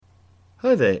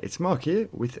Hi there, it's Mark here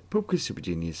with Pub Quiz Super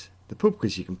Genius, the pub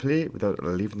quiz you can play without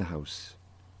leaving the house.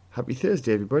 Happy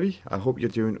Thursday everybody, I hope you're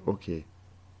doing okay.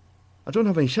 I don't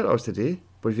have any shoutouts today,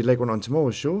 but if you'd like one on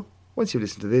tomorrow's show, once you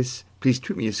listen to this, please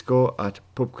tweet me your score at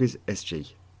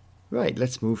PubQuizSG. Right,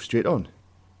 let's move straight on.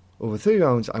 Over 3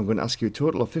 rounds I'm going to ask you a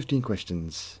total of 15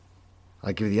 questions.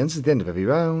 I'll give you the answers at the end of every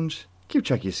round, keep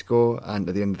track of your score, and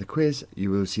at the end of the quiz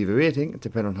you will receive a rating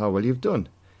depending on how well you've done.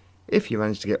 If you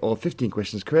manage to get all 15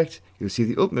 questions correct, you'll see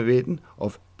the ultimate rating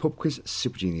of Pub Quiz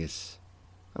Super Genius.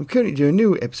 I'm currently doing a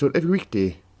new episode every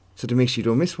weekday, so to make sure you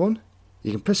don't miss one,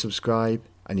 you can press subscribe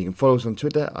and you can follow us on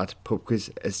Twitter at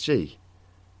PubQuizSG.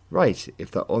 Right,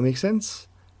 if that all makes sense,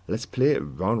 let's play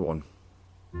round 1.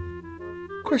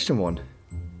 Question 1.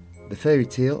 The fairy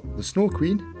tale The Snow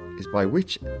Queen is by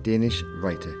which Danish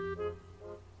writer?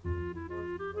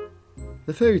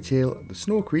 The fairy tale The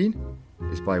Snow Queen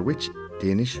is by which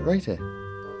Danish writer?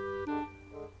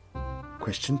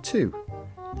 Question 2.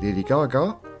 Lady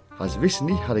Gaga has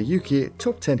recently had a UK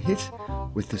top 10 hit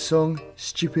with the song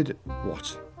Stupid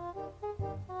What?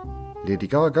 Lady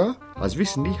Gaga has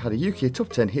recently had a UK top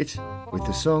 10 hit with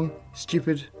the song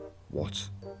Stupid What?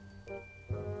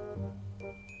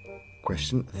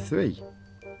 Question 3.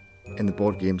 In the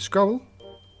board game Scrabble,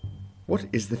 what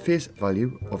is the face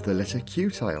value of the letter Q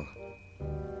tile?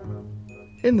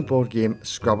 In the board game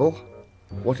Scrabble,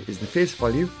 what is the face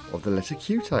value of the letter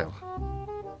Q tile?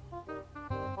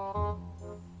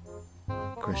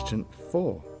 Question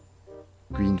 4.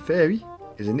 Green Fairy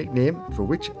is a nickname for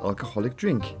which alcoholic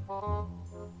drink?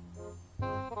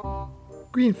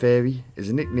 Green Fairy is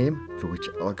a nickname for which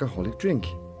alcoholic drink?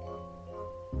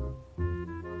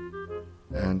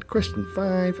 And question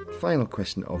 5, final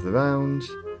question of the round.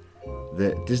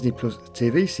 The Disney Plus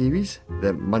TV series,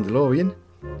 The Mandalorian,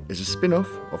 is a spin-off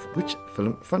of which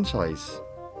film franchise?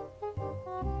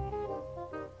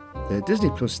 The Disney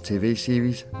Plus TV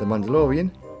series The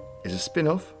Mandalorian is a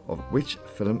spin-off of which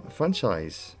film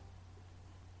franchise?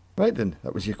 Right then,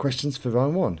 that was your questions for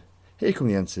round 1. Here come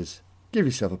the answers. Give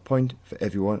yourself a point for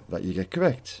every one that you get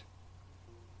correct.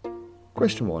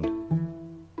 Question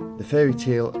 1. The fairy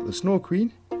tale The Snow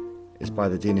Queen is by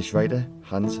the Danish writer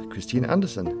Hans Christian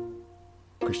Andersen.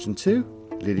 Question 2.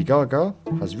 Lady Gaga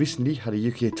has recently had a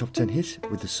UK top 10 hit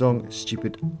with the song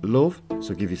Stupid Love,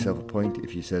 so give yourself a point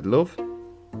if you said love.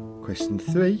 Question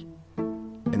 3.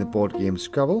 In the board game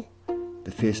Scrabble,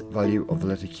 the face value of the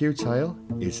letter Q tile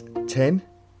is 10.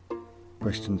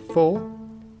 Question 4.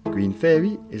 Green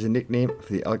Fairy is a nickname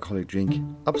for the alcoholic drink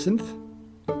absinthe.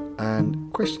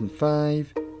 And question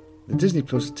 5. The Disney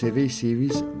Plus TV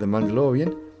series The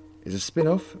Mandalorian is a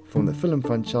spin-off from the film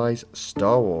franchise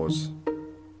Star Wars.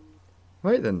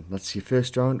 Right then, that's your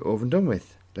first round over and done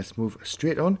with. Let's move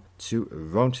straight on to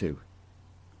round 2.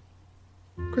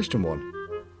 Question 1.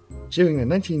 During the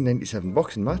 1997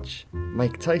 boxing match,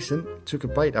 Mike Tyson took a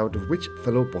bite out of which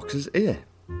fellow boxer's ear?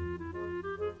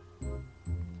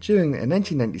 During a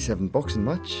 1997 boxing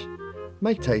match,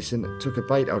 Mike Tyson took a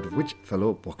bite out of which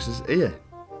fellow boxer's ear?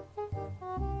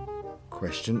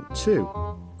 Question 2.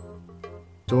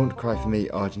 Don't Cry For Me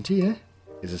Argentina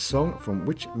is a song from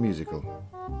which musical?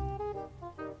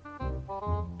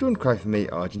 Don't Cry For Me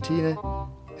Argentina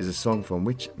is a song from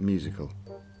which musical?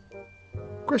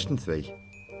 Question 3.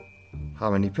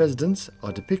 How many presidents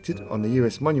are depicted on the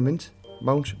US monument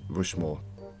Mount Rushmore?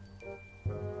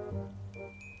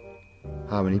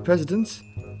 How many presidents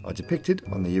are depicted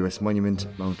on the US monument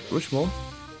Mount Rushmore?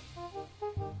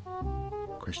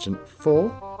 Question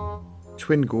 4.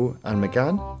 Twingo and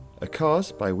Megane are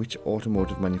cars by which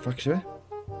automotive manufacturer?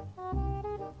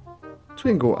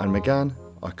 Twingo and Megane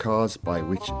are cars by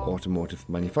which automotive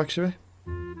manufacturer?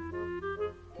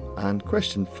 And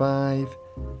question 5.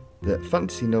 The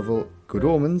fantasy novel Good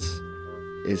Omens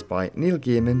is by Neil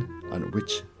Gaiman and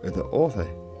which other author?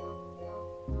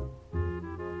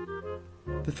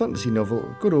 The fantasy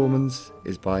novel Good Omens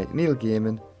is by Neil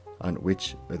Gaiman and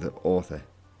which other author?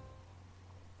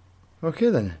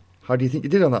 Okay then, how do you think you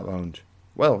did on that round?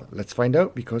 Well, let's find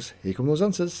out because here come those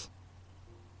answers.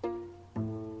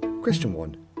 Question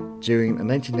 1. During a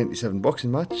 1997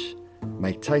 boxing match,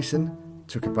 Mike Tyson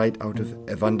took a bite out of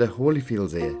Evander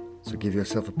Holyfield's ear, so give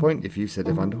yourself a point if you said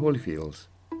Evander Holyfield's.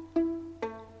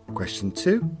 Question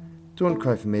 2. Don't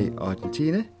Cry For Me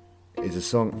Argentina is a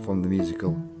song from the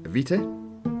musical Evita.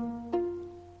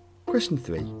 Question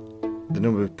 3. The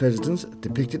number of presidents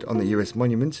depicted on the US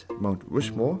monument Mount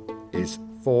Rushmore is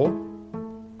 4.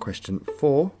 Question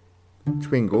 4.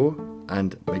 Twingo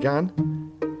and Megane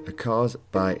are cars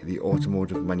by the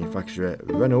automotive manufacturer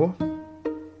Renault.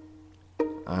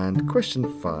 And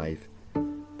question 5.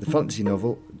 The fantasy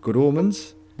novel Good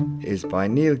Omens is by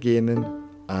Neil Gaiman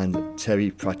and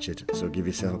Terry Pratchett. So give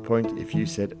yourself a point if you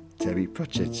said Terry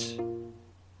Pratchett.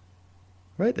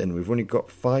 Right then, we've only got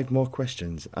 5 more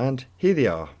questions, and here they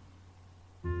are.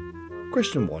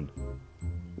 Question 1.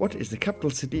 What is the capital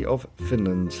city of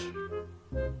Finland?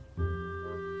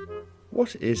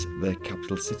 What is the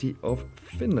capital city of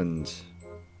Finland?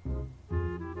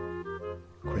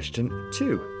 Question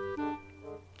 2.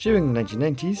 During the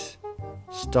 1990s,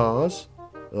 Stars,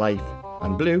 Life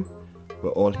and Blue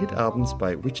were all hit albums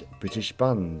by which British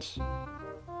band?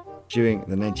 During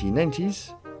the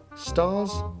 1990s,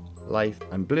 Stars, Life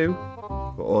and Blue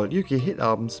were all UK hit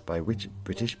albums by which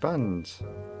British band?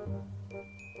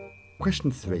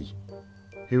 Question 3.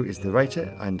 Who is the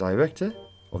writer and director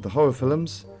of the horror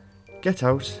films Get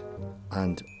Out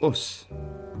and Us?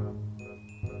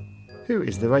 Who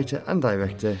is the writer and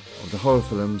director of the horror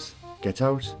films Get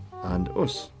Out and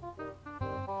Us?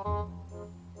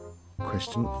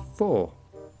 Question 4.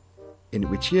 In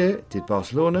which year did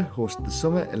Barcelona host the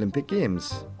Summer Olympic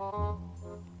Games?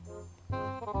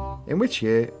 In which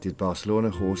year did Barcelona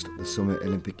host the Summer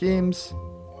Olympic Games?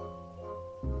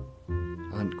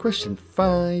 And question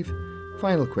 5,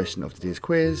 final question of today's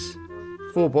quiz.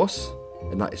 Phobos,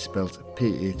 and that is spelled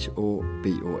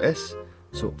P-H-O-B-O-S.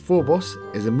 So Phobos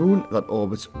is a moon that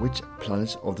orbits which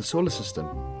planet of the solar system?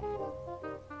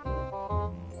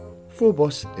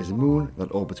 Phobos is a moon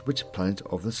that orbits which planet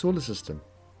of the solar system?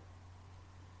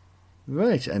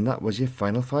 Right, and that was your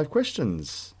final 5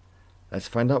 questions. Let's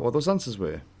find out what those answers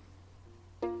were.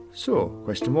 So,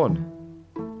 question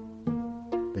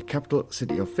 1. The capital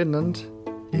city of Finland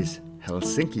is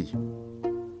Helsinki.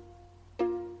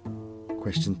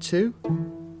 Question 2.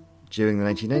 During the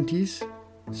 1990s,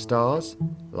 Stars,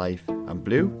 Life and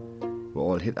Blue were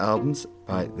all hit albums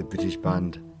by the British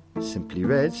band Simply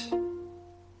Red.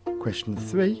 Question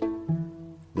 3.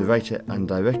 The writer and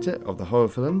director of the horror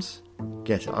films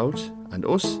Get Out and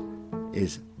Us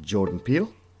is Jordan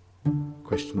Peele.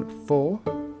 Question 4.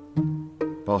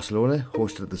 Barcelona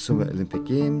hosted the Summer Olympic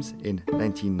Games in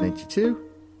 1992.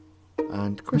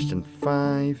 And question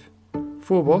 5.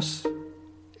 Phobos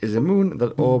is a moon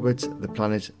that orbits the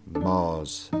planet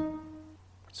Mars.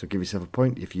 So give yourself a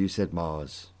point if you said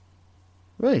Mars.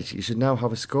 Right, you should now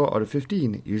have a score out of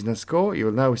 15. Using that score, you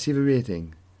will now receive a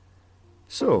rating.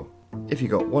 So, if you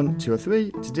got 1, 2 or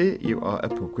 3, today you are a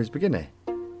pub quiz beginner.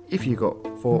 If you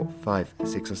got 4, 5,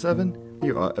 6 or 7,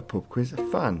 you are a pub quiz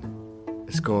fan.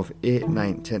 A score of 8,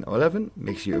 9, 10 or 11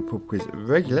 makes you a pub quiz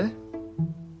regular.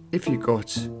 If you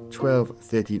got 12,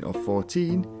 13 or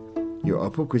 14, you are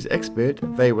a pub quiz expert,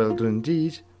 very well done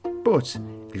indeed. But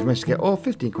if you managed to get all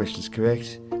 15 questions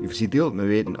correct, you've received the ultimate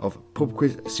rating of Pub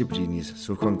Quiz Super Genius,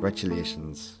 so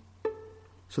congratulations.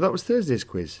 So that was Thursday's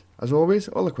quiz. As always,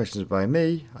 all the questions were by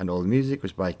me, and all the music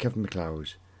was by Kevin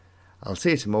MacLeod. I'll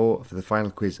see you tomorrow for the final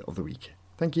quiz of the week.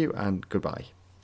 Thank you and goodbye.